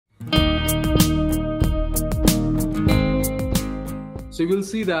So you will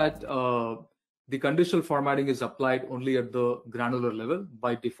see that the conditional formatting is applied only at the granular level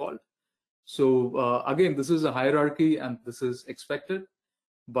by default. So again, this is a hierarchy and this is expected.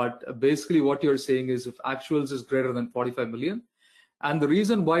 But basically what you're saying is if actuals is greater than 45 million, and the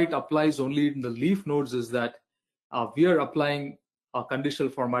reason why it applies only in the leaf nodes is that we are applying conditional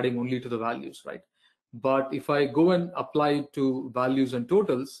formatting only to the values, right? But if I go and apply it to values and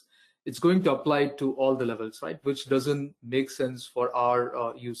totals, it's going to apply it to all the levels, right? Which doesn't make sense for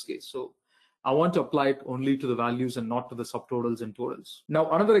our use case. So I want to apply it only to the values and not to the subtotals and totals. Now,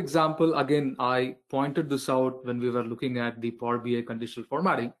 another example, again, I pointed this out when we were looking at the Power BI conditional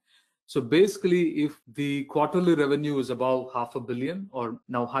formatting. So basically, if the quarterly revenue is above $500 million, or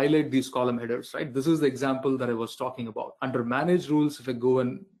now highlight these column headers, right? This is the example that I was talking about. Under manage rules, if I go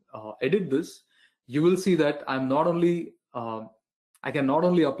and edit this, you will see that I'm not only, I can not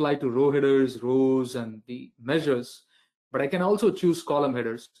only apply to row headers, rows, and the measures, but I can also choose column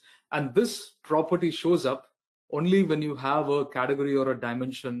headers. And this property shows up only when you have a category or a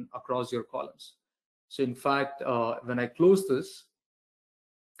dimension across your columns. So in fact, when I close this,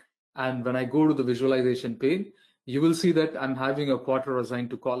 and when I go to the visualization pane, you will see that I'm having a quarter assigned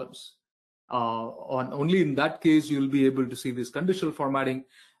to columns. Only in that case, you'll be able to see this conditional formatting.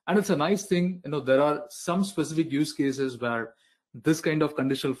 And it's a nice thing, there are some specific use cases where this kind of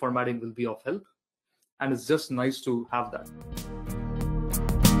conditional formatting will be of help. And it's just nice to have that.